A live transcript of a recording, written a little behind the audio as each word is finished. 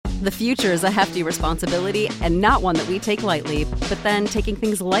The future is a hefty responsibility and not one that we take lightly. But then taking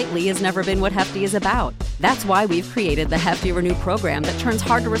things lightly has never been what Hefty is about. That's why we've created the Hefty Renew program that turns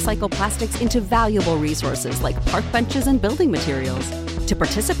hard-to-recycle plastics into valuable resources like park benches and building materials. To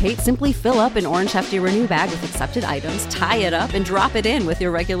participate, simply fill up an orange Hefty Renew bag with accepted items, tie it up, and drop it in with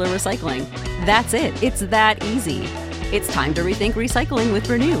your regular recycling. That's it. It's that easy. It's time to rethink recycling with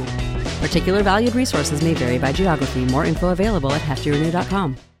Renew. Particular valued resources may vary by geography. More info available at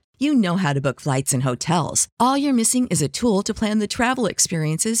heftyrenew.com. You know how to book flights and hotels. All you're missing is a tool to plan the travel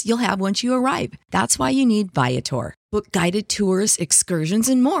experiences you'll have once you arrive. That's why you need Viator. Book guided tours, excursions,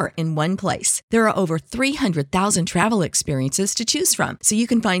 and more in one place. There are over 300,000 travel experiences to choose from, so you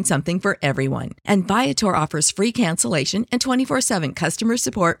can find something for everyone. And Viator offers free cancellation and 24/7 customer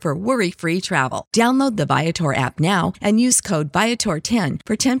support for worry-free travel. Download the Viator app now and use code Viator10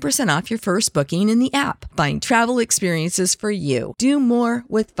 for 10% off your first booking in the app. Find travel experiences for you. Do more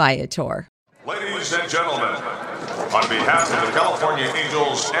with Viator. Ladies and gentlemen, on behalf of the California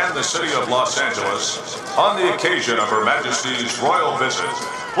Angels and the city of Los Angeles, on the occasion of Her Majesty's royal visit,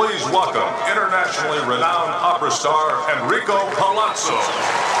 please welcome internationally renowned opera star Enrico Palazzo.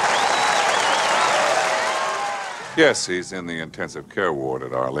 Yes, he's in the intensive care ward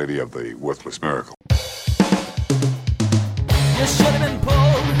at Our Lady of the Worthless Miracle. You should have been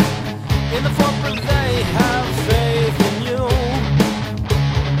pulled in the front, but they have faith in you.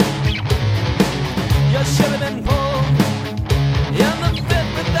 You should have been pulled in the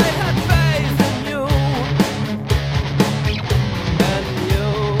fifth, but they had faith in you. And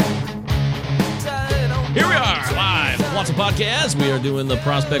you said, oh, Here we are, live. Lots of podcasts. We are doing the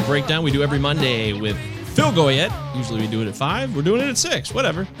prospect breakdown. We do every Monday with Phil Goyette. Usually we do it at 5. We're doing it at 6.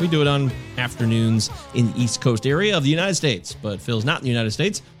 Whatever. We do it on afternoons in the East Coast area of the United States. But Phil's not in the United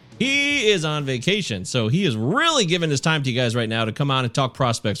States. He is on vacation. So he is really giving his time to you guys right now to come on and talk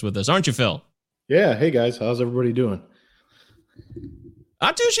prospects with us. Aren't you, Phil? Yeah. Hey, guys. How's everybody doing?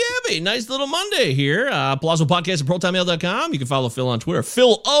 Not too shabby. Nice little Monday here. Palazzo Podcast at ProtonMail.com. You can follow Phil on Twitter.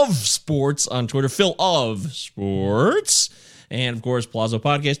 Phil of Sports on Twitter. Phil of Sports. And, of course, Palazzo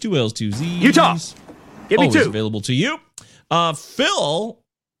Podcast, 2 L's, 2 Z's. Utah. Give me always 2. Available to you. Phil,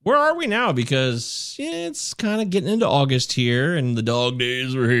 where are we now? Because it's kind of getting into August here, and the dog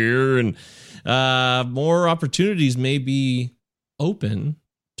days are here, and more opportunities may be open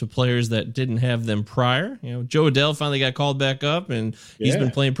to players that didn't have them prior. You know, Joe Adell finally got called back up, and he's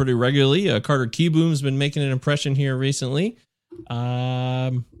been playing pretty regularly. Carter Kieboom's been making an impression here recently.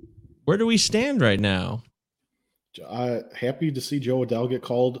 Where do we stand right now? Happy to see Joe Adell get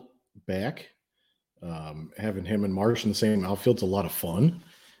called back. Having him and Marsh in the same outfield's a lot of fun,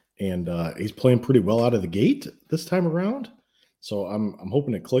 and he's playing pretty well out of the gate this time around. So I'm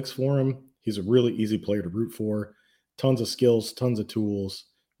hoping it clicks for him. He's a really easy player to root for. Tons of skills, tons of tools.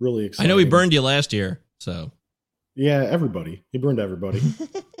 Really exciting. I know he burned you last year, so yeah, everybody. He burned everybody.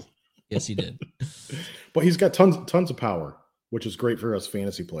 Yes, he did. But he's got tons of power, which is great for us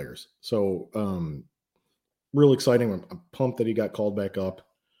fantasy players. So real exciting. I'm pumped that he got called back up.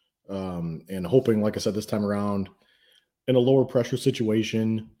 And hoping, like I said, this time around in a lower pressure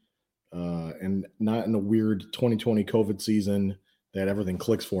situation and not in a weird 2020 COVID season, that everything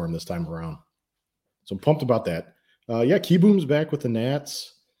clicks for him this time around. So I'm pumped about that. Kieboom's back with the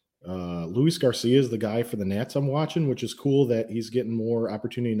Nats. Luis Garcia is the guy for the Nats I'm watching, which is cool that he's getting more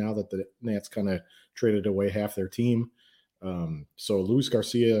opportunity now that the Nats kind of traded away half their team. So Luis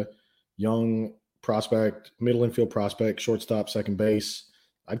Garcia, young prospect, middle infield prospect, shortstop, second base.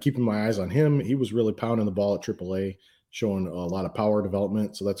 I'd keep my eyes on him. He was really pounding the ball at AAA, showing a lot of power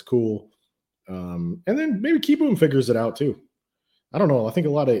development, so that's cool. And then maybe Kieboom figures it out too. I don't know. I think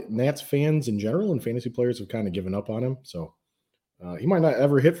a lot of Nats fans in general and fantasy players have kind of given up on him. So he might not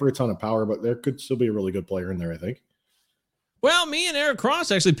ever hit for a ton of power, but there could still be a really good player in there, I think. Well, me and Eric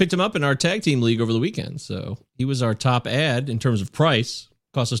Cross actually picked him up in our tag team league over the weekend. So he was our top ad in terms of price.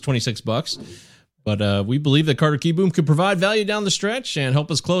 Cost us $26. But we believe that Carter Kieboom could provide value down the stretch and help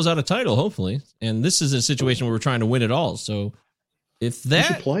us close out a title, hopefully. And this is a situation where we're trying to win it all. So if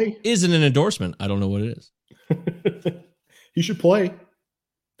that isn't an endorsement, I don't know what it is. He should play.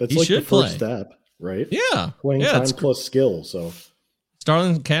 That's like the first step, right? Yeah. Playing time plus skill. So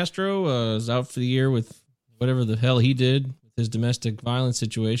Starlin Castro is out for the year with whatever the hell he did with his domestic violence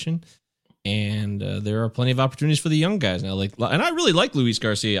situation. And there are plenty of opportunities for the young guys now. And I really like Luis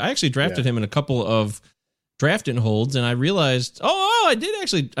Garcia. I actually drafted him in a couple of draft and holds, and I realized, I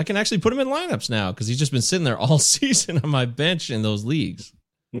can actually put him in lineups now because he's just been sitting there all season on my bench in those leagues.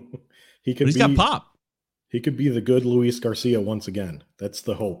 He's got pop. He could be the good Luis Garcia once again. That's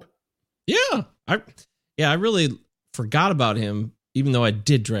the hope. Yeah, I really forgot about him even though I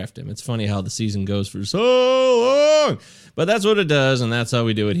did draft him. It's funny how the season goes for so long, but that's what it does, and that's how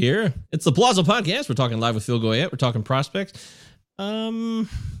we do it here. It's the Palazzo Podcast. We're talking live with Phil Goyette. We're talking prospects.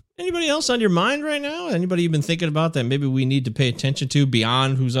 Anybody else on your mind right now? Anybody you've been thinking about that maybe we need to pay attention to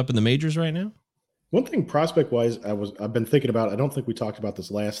beyond who's up in the majors right now? One thing prospect-wise I've been thinking about, I don't think we talked about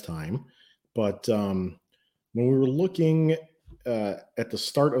this last time, but when we were looking at the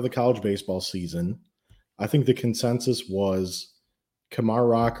start of the college baseball season, I think the consensus was Kamar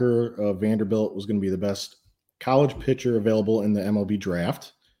Rocker of Vanderbilt was going to be the best college pitcher available in the MLB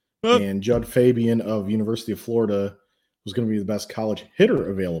draft, and Judd Fabian of University of Florida was going to be the best college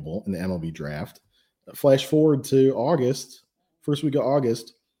hitter available in the MLB draft. Flash forward to August, first week of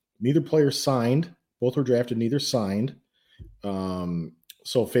August, neither player signed. Both were drafted, neither signed.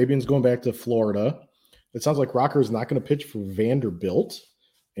 So Fabian's going back to Florida. It sounds like Rocker is not going to pitch for Vanderbilt,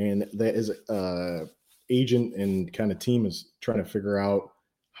 and that is agent and kind of team is trying to figure out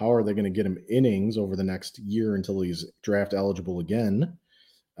how are they going to get him innings over the next year until he's draft eligible again.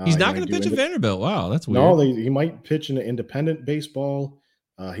 He's not going to pitch at Vanderbilt. Wow, that's weird. No, he might pitch in independent baseball.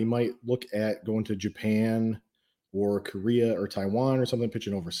 He might look at going to Japan or Korea or Taiwan or something,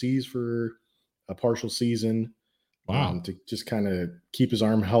 pitching overseas for a partial season. Wow. To just kind of keep his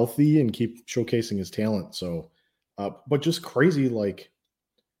arm healthy and keep showcasing his talent. So, but just crazy, like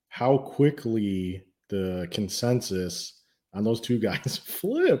how quickly the consensus on those two guys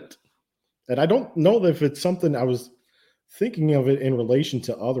flipped. And I don't know if it's something I was thinking of it in relation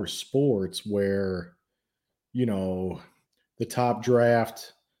to other sports where, you know, the top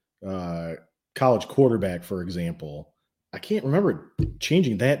draft college quarterback, for example, I can't remember it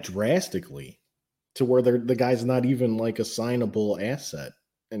changing that drastically to where the guy's not even like a signable asset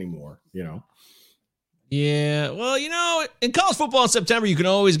anymore, you know? Yeah. Well, you know, in college football in September, you can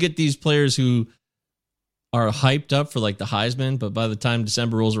always get these players who are hyped up for like the Heisman, but by the time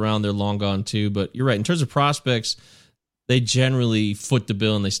December rolls around, they're long gone too. But you're right. In terms of prospects, they generally foot the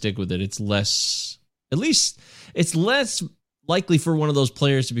bill and they stick with it. It's less likely for one of those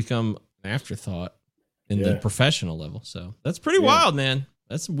players to become an afterthought in the professional level. So that's pretty wild, man.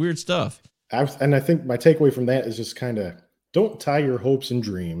 That's some weird stuff. And I think my takeaway from that is just kind of don't tie your hopes and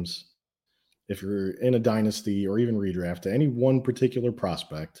dreams if you're in a dynasty or even redraft to any one particular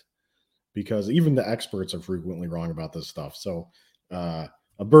prospect, because even the experts are frequently wrong about this stuff. So a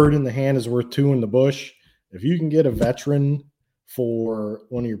bird in the hand is worth two in the bush. If you can get a veteran for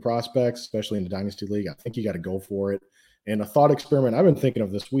one of your prospects, especially in the dynasty league, I think you got to go for it. And a thought experiment I've been thinking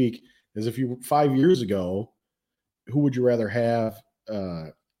of this week is if you 5 years ago, who would you rather have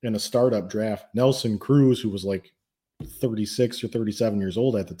in a startup draft? Nelson Cruz, who was like 36 or 37 years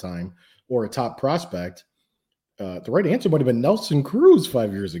old at the time, or a top prospect? The right answer might have been Nelson Cruz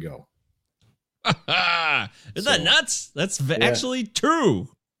 5 years ago. Isn't that nuts? That's actually true.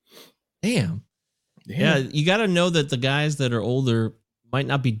 Damn. Yeah, you got to know that the guys that are older might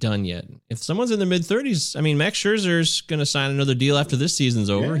not be done yet. If someone's in their mid-30s, I mean, Max Scherzer's going to sign another deal after this season's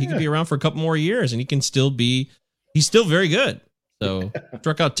over. He could be around for a couple more years, and he can still be – he's still very good. So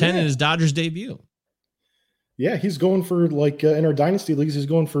struck out 10 in his Dodgers debut. Yeah, he's going for, like, in our dynasty leagues, he's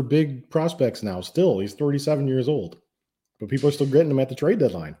going for big prospects now still. He's 37 years old. But people are still getting him at the trade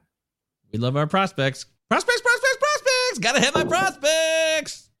deadline. We love our prospects. Prospects! Got to have my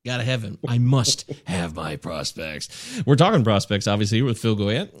prospects! Gotta have him. I must have my prospects. We're talking prospects, obviously, with Phil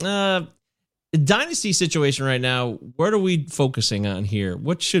Goyette. Dynasty situation right now, what are we focusing on here?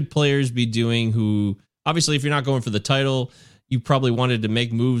 What should players be doing who, obviously, if you're not going for the title, you probably wanted to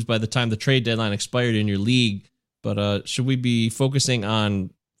make moves by the time the trade deadline expired in your league. But should we be focusing on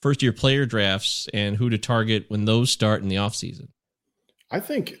first-year player drafts and who to target when those start in the offseason? I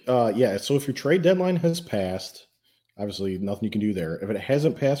think, so if your trade deadline has passed, obviously, nothing you can do there. If it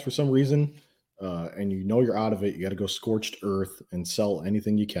hasn't passed for some reason, and you know you're out of it, you got to go scorched earth and sell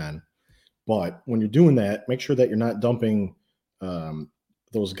anything you can. But when you're doing that, make sure that you're not dumping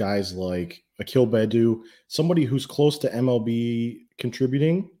those guys like Akil Baddoo, somebody who's close to MLB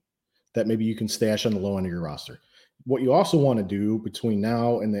contributing that maybe you can stash on the low end of your roster. What you also want to do between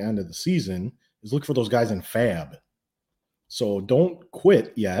now and the end of the season is look for those guys in fab. So don't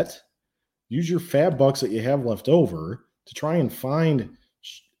quit yet. Use your fab bucks that you have left over to try and find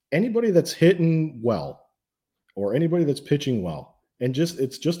anybody that's hitting well or anybody that's pitching well. And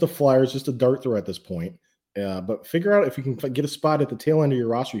it's just a flyer, it's just a dart throw at this point. But figure out if you can get a spot at the tail end of your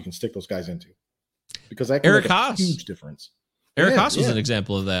roster you can stick those guys into. Because that can make a huge difference. Eric Haas was an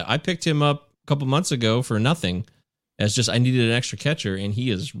example of that. I picked him up a couple months ago for nothing as just I needed an extra catcher, and he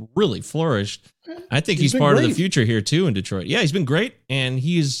has really flourished. I think he's part of the future here, too, in Detroit. Yeah, he's been great, and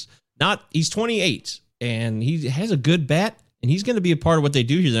he's 28, and he has a good bat, and he's going to be a part of what they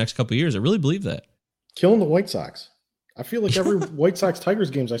do here the next couple of years. I really believe that. Killing the White Sox. I feel like every White Sox Tigers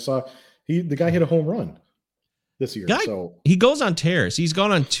games I saw, the guy hit a home run this year. So he goes on tears. He's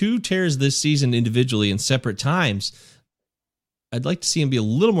gone on 2 tears this season individually in separate times. I'd like to see him be a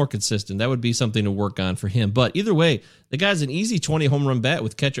little more consistent. That would be something to work on for him. But either way, the guy's an easy 20 home run bat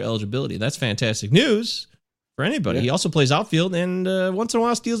with catcher eligibility. That's fantastic news for anybody. Yeah. He also plays outfield and once in a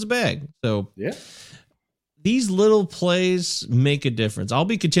while steals a bag. So yeah, these little plays make a difference. I'll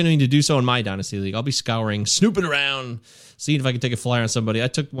be continuing to do so in my Dynasty League. I'll be scouring, snooping around, seeing if I can take a flyer on somebody. I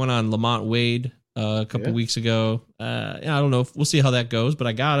took one on Lamont Wade a couple weeks ago. I don't know. We'll see how that goes, but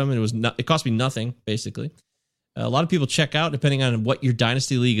I got him, and it cost me nothing, basically. A lot of people check out depending on what your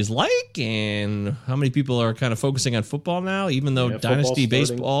Dynasty League is like and how many people are kind of focusing on football now, even though Dynasty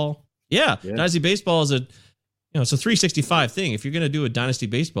Baseball. Dynasty Baseball is it's a 365 thing. If you're going to do a Dynasty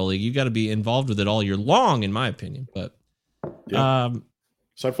Baseball League, you got to be involved with it all year long, in my opinion. But so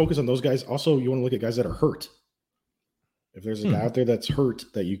I focus on those guys. Also, you want to look at guys that are hurt. If there's a guy out there that's hurt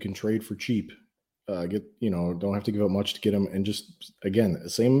that you can trade for cheap, don't have to give up much to get him. And just, again,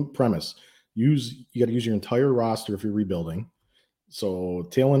 same premise. You got to use your entire roster if you're rebuilding. So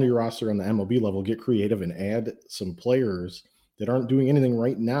tail end of your roster on the MLB level, get creative and add some players that aren't doing anything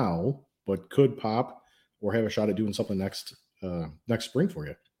right now, but could pop or have a shot at doing something next spring for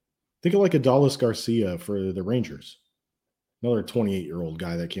you. Think of like Adolis Garcia for the Rangers, another 28-year-old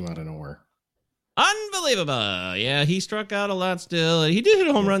guy that came out of nowhere. Unbelievable. Yeah, he struck out a lot still. He did hit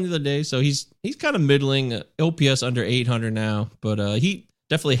a home run the other day, so he's kind of middling, OPS under 800 now, but he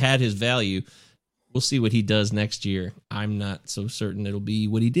definitely had his value. We'll see what he does next year. I'm not so certain it'll be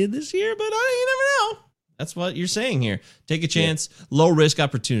what he did this year, but you never know. That's what you're saying here. Take a chance. Low risk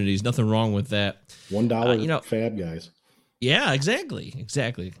opportunities. Nothing wrong with that. $1 fab guys. Yeah,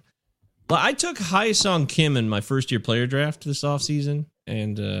 exactly. Well, I took Hyesung Kim in my first year player draft this offseason,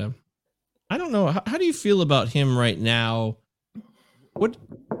 and I don't know. How do you feel about him right now? What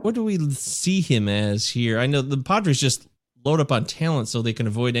do we see him as here? I know the Padres just load up on talent so they can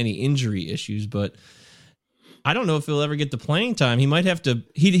avoid any injury issues, but I don't know if he'll ever get the playing time. He might have to.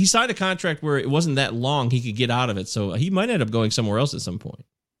 He signed a contract where it wasn't that long he could get out of it, so he might end up going somewhere else at some point.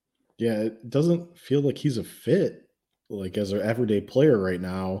 Yeah, it doesn't feel like he's a fit, like as an everyday player right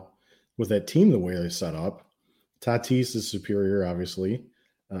now with that team the way they're set up. Tatis is superior, obviously.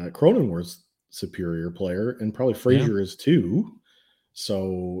 Cronenworth's superior player, and probably Frazier is too.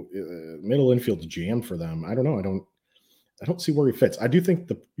 So middle infield's jammed for them. I don't know. I don't see where he fits. I do think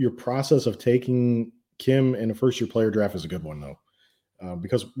your process of taking Kim in a first-year player draft is a good one, though,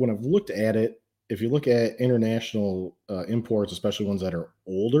 because when I've looked at it, if you look at international imports, especially ones that are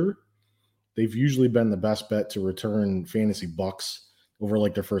older, they've usually been the best bet to return fantasy bucks over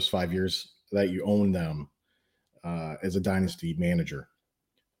like their first 5 years that you own them as a dynasty manager.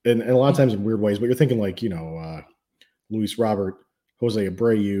 And a lot of times in weird ways, but you're thinking like, Luis Robert, Jose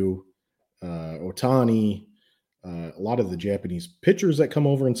Abreu, Otani, a lot of the Japanese pitchers that come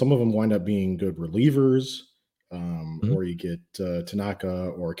over, and some of them wind up being good relievers, or you get Tanaka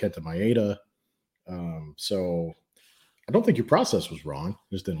or Kenta Maeda. So I don't think your process was wrong.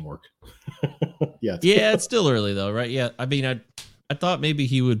 It just didn't work. It's still early though, right? Yeah. I mean, I thought maybe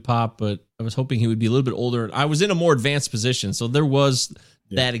he would pop, but I was hoping he would be a little bit older. I was in a more advanced position, so there was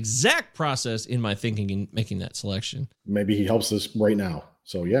that exact process in my thinking in making that selection. Maybe he helps us right now.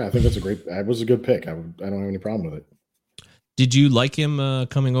 So I think that's that was a good pick. I don't have any problem with it. Did you like him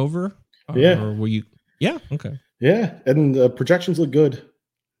coming over? Yeah. Or were you? Yeah. Okay. Yeah. And the projections look good.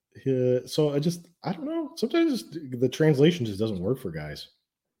 So I don't know. Sometimes the translation just doesn't work for guys.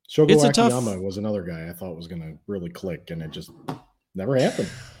 Shogo Akiyama was another guy I thought was going to really click, and it just never happened.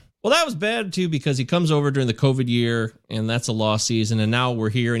 Well, that was bad, too, because he comes over during the COVID year, and that's a lost season, and now we're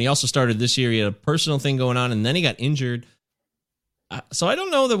here. And he also started this year. He had a personal thing going on, and then he got injured. So I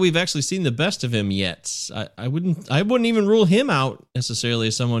don't know that we've actually seen the best of him yet. I wouldn't even rule him out necessarily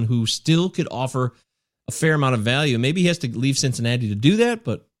as someone who still could offer a fair amount of value. Maybe he has to leave Cincinnati to do that,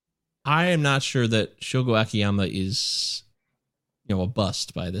 but I am not sure that Shogo Akiyama is, a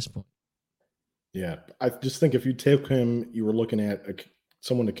bust by this point. Yeah, I just think if you take him, you were looking at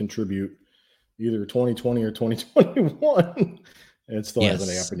someone to contribute either 2020 or 2021. And it still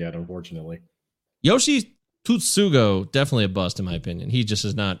hasn't happened yet, unfortunately. Yoshi Tsutsugo, definitely a bust in my opinion. He just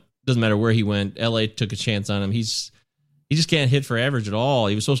is not, doesn't matter where he went. LA took a chance on him. He just can't hit for average at all.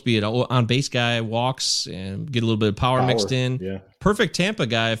 He was supposed to be an on-base guy, walks, and get a little bit of power mixed in. Yeah. Perfect Tampa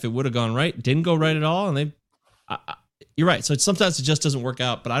guy if it would have gone right. Didn't go right at all, and you're right. So sometimes it just doesn't work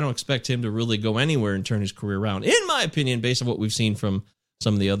out, but I don't expect him to really go anywhere and turn his career around, in my opinion, based on what we've seen from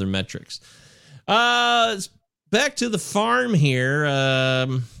some of the other metrics. back to the farm here.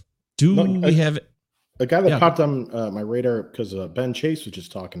 We have a guy that popped on my radar because Ben Chase was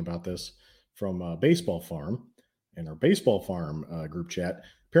just talking about this from Baseball Farm in our Baseball Farm group chat.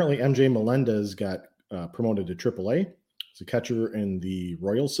 Apparently, MJ Melendez got promoted to AAA. He's a catcher in the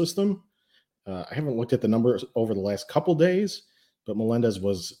Royals system. I haven't looked at the numbers over the last couple days, but Melendez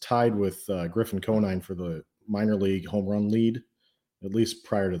was tied with Griffin Conine for the minor league home run lead, at least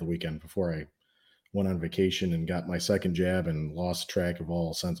prior to the weekend, before I went on vacation and got my second jab and lost track of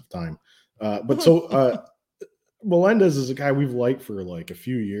all sense of time. Melendez is a guy we've liked for like a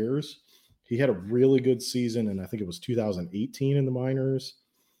few years. He had a really good season, and I think it was 2018 in the minors,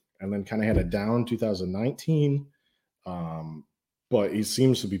 and then kind of had a down 2019. But he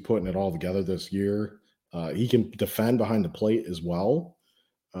seems to be putting it all together this year. He can defend behind the plate as well.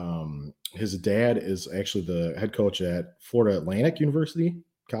 His dad is actually the head coach at Florida Atlantic University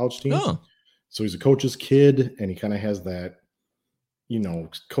college team. Oh. So he's a coach's kid, and he kind of has that,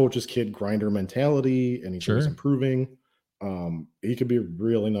 coach's kid grinder mentality, and he's always improving. He could be a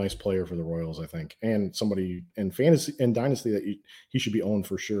really nice player for the Royals, I think, and somebody in fantasy and dynasty that he should be owned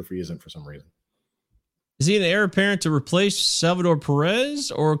for sure if he isn't for some reason. Is he an heir apparent to replace Salvador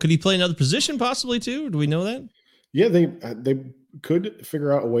Perez, or could he play another position possibly too? Do we know that? Yeah, they could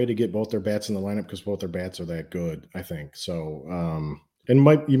figure out a way to get both their bats in the lineup because both their bats are that good, I think. So, and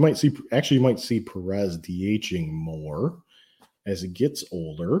you might see Perez DHing more as he gets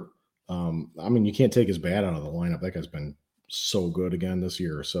older. You can't take his bat out of the lineup. That guy's been so good again this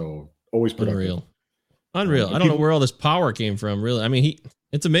year. So always productive. Unreal. I don't know where all this power came from, really. I mean,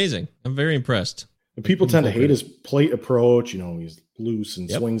 it's amazing. I'm very impressed. And people tend to hate his plate approach. He's loose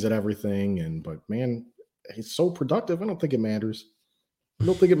and swings at everything. But man, he's so productive. I don't think it matters.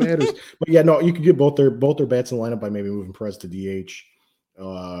 But yeah, no, you could get both their bats in the lineup by maybe moving Perez to DH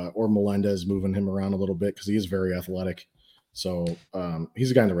or Melendez, moving him around a little bit because he is very athletic. So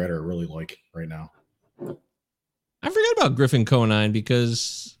he's a guy in the radar I really like right now. I forgot about Griffin Conine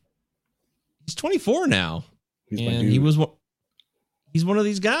because he's 24 now. He's one of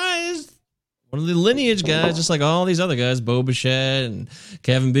these guys, one of the lineage guys, just like all these other guys, Bo Bichette and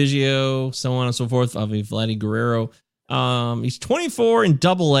Kevin Biggio, so on and so forth. Vladdy Guerrero. He's 24 in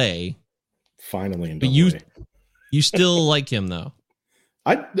Double-A. Finally in Double-A. But you still like him though?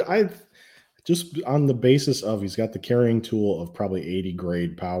 I just on the basis of he's got the carrying tool of probably 80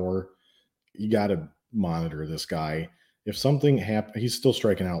 grade power. You got to monitor this guy. If something happens, he's still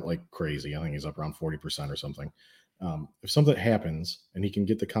striking out like crazy. I think he's up around 40% or something. If something happens and he can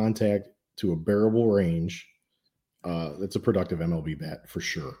get the contact to a bearable range, that's a productive MLB bat for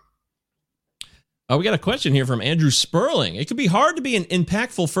sure. We got a question here from Andrew Sperling. It could be hard to be an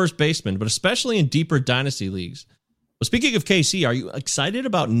impactful first baseman, but especially in deeper dynasty leagues. Well, speaking of KC, are you excited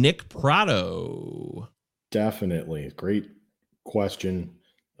about Nick Pratto? Definitely. Great question.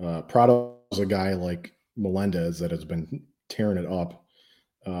 Pratto is a guy like Melendez that has been tearing it up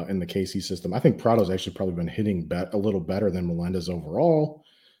in the KC system. I think Pratto's actually probably been hitting a little better than Melendez overall.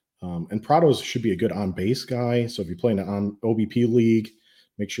 And Pratto should be a good on-base guy. So if you're playing an OBP league,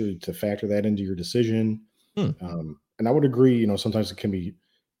 make sure to factor that into your decision. And I would agree, sometimes it can be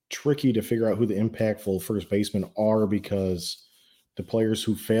tricky to figure out who the impactful first basemen are because the players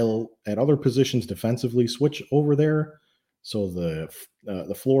who fail at other positions defensively switch over there. So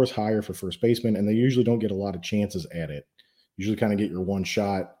the floor is higher for first baseman, and they usually don't get a lot of chances at it. Usually kind of get your one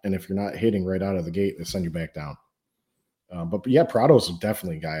shot, and if you're not hitting right out of the gate, they send you back down. But yeah, Pratto's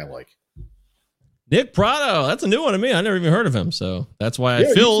definitely a guy I like. Nick Pratto, that's a new one to me. I never even heard of him, so that's why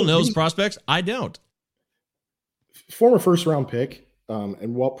Phil knows prospects. I don't. Former first-round pick,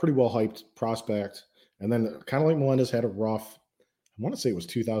 and pretty well hyped prospect, and then kind of like Melendez had a rough. I want to say it was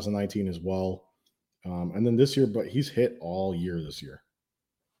 2019 as well, and then this year, but he's hit all year this year.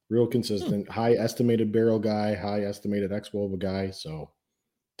 Real consistent, high estimated barrel guy, high estimated xWOBA guy. So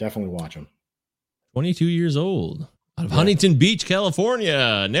definitely watch him. 22 years old. Out of Huntington Beach,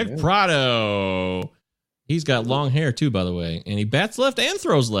 California, Nick Pratto. He's got long hair too, by the way, and he bats left and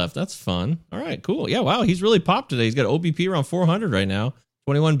throws left. That's fun. All right, cool. Yeah, wow, he's really popped today. He's got OBP around 400 right now,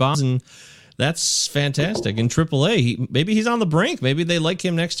 21 bombs, and that's fantastic. In AAA, maybe he's on the brink. Maybe they like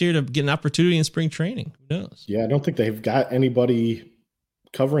him next year to get an opportunity in spring training. Who knows? Yeah, I don't think they've got anybody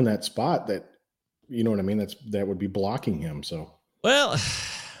covering that spot that, you know what I mean, that would be blocking him. So, well,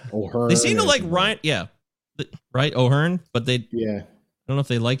 O'Hearn, they seem to like Ryan. Yeah. Right, O'Hearn, but I don't know if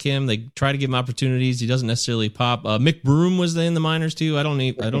they like him. They try to give him opportunities. He doesn't necessarily pop. Mick Broom was in the minors too. I don't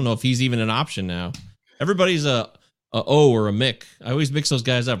know if he's even an option now. Everybody's a O or a Mick. I always mix those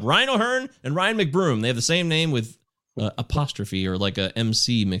guys up. Ryan O'Hearn and Ryan McBroom. They have the same name with apostrophe or like a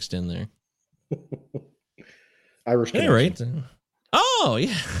MC mixed in there. Irish Any connection. rate. Oh,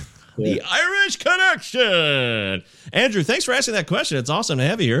 yeah. The Irish Connection. Andrew, thanks for asking that question. It's awesome to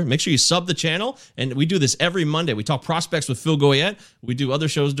have you here. Make sure you sub the channel. And we do this every Monday. We talk prospects with Phil Goyette. We do other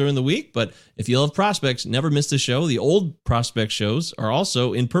shows during the week. But if you love prospects, never miss the show. The old prospect shows are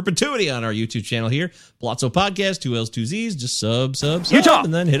also in perpetuity on our YouTube channel here. Palazzo Podcast, 2 L's, 2 Z's. Just sub, Utah.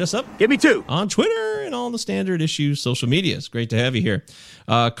 and then hit us up. Give me 2. On Twitter and all the standard issue social media. It's great to have you here.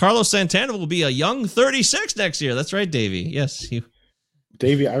 Carlos Santana will be a young 36 next year. That's right, Davey. Yes,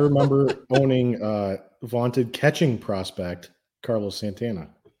 Davey, I remember owning vaunted catching prospect Carlos Santana.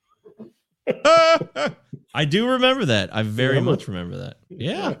 I do remember that. I very much remember that.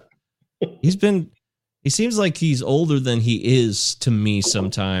 Yeah. He seems like he's older than he is to me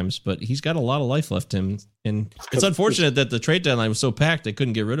sometimes, but he's got a lot of life left in him. And it's unfortunate that the trade deadline was so packed they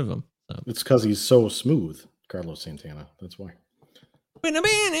couldn't get rid of him. So. It's because he's so smooth, Carlos Santana. That's why.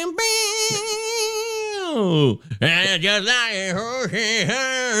 Oh, God,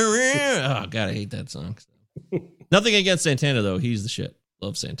 I hate that song. Nothing against Santana, though. He's the shit.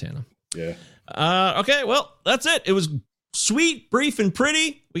 Love Santana. Yeah. Okay, well, that's it. It was sweet, brief, and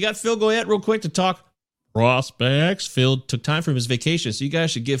pretty. We got Phil Goyette real quick to talk prospects. Phil took time from his vacation, so you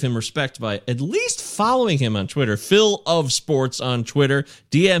guys should give him respect by at least following him on Twitter. Phil of Sports on Twitter.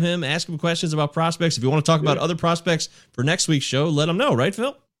 DM him, ask him questions about prospects. If you want to talk about other prospects for next week's show, let him know, right,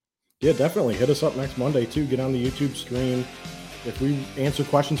 Phil? Yeah, definitely. Hit us up next Monday, too. Get on the YouTube stream. If we answer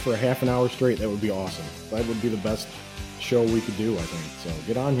questions for a half an hour straight, that would be awesome. That would be the best show we could do, I think. So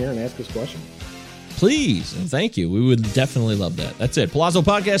get on here and ask us questions. Please, and thank you. We would definitely love that. That's it. Palazzo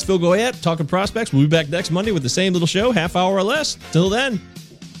Podcast, Phil Goyette, talking prospects. We'll be back next Monday with the same little show, half hour or less. Till then,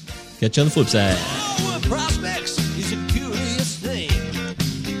 catch you on the flip side. Prospects is a curious thing.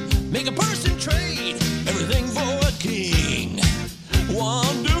 Make a person trade everything for a king.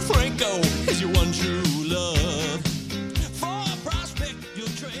 Wander Franco is your one true love. For a prospect, you'll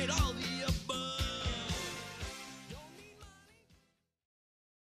trade all the above.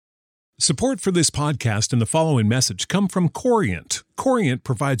 Support for this podcast and the following message come from Corient. Corient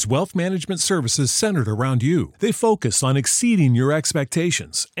provides wealth management services centered around you. They focus on exceeding your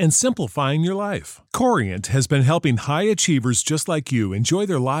expectations and simplifying your life. Corient has been helping high achievers just like you enjoy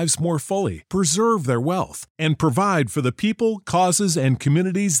their lives more fully, preserve their wealth, and provide for the people, causes, and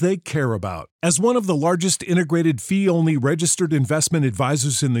communities they care about. As one of the largest integrated fee-only registered investment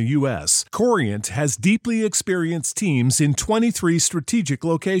advisors in the U.S., Corient has deeply experienced teams in 23 strategic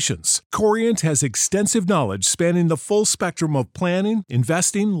locations. Corient has extensive knowledge spanning the full spectrum of planning,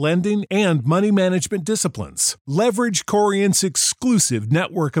 investing, lending, and money management disciplines. Leverage Corient's exclusive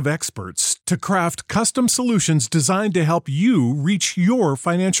network of experts to craft custom solutions designed to help you reach your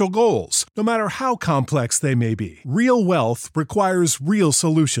financial goals, no matter how complex they may be. Real wealth requires real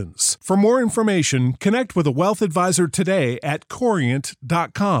solutions. For more information, connect with a wealth advisor today at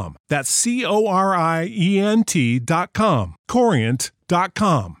Corient.com. That's Corient.com.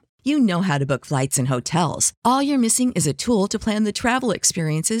 Corient.com. You know how to book flights and hotels. All you're missing is a tool to plan the travel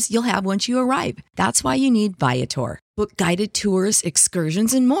experiences you'll have once you arrive. That's why you need Viator. Book guided tours,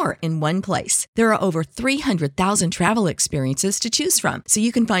 excursions, and more in one place. There are over 300,000 travel experiences to choose from, so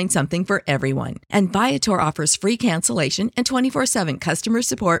you can find something for everyone. And Viator offers free cancellation and 24/7 customer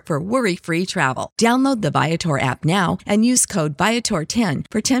support for worry-free travel. Download the Viator app now and use code Viator10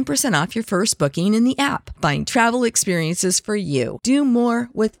 for 10% off your first booking in the app. Find travel experiences for you. Do more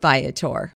with Viator.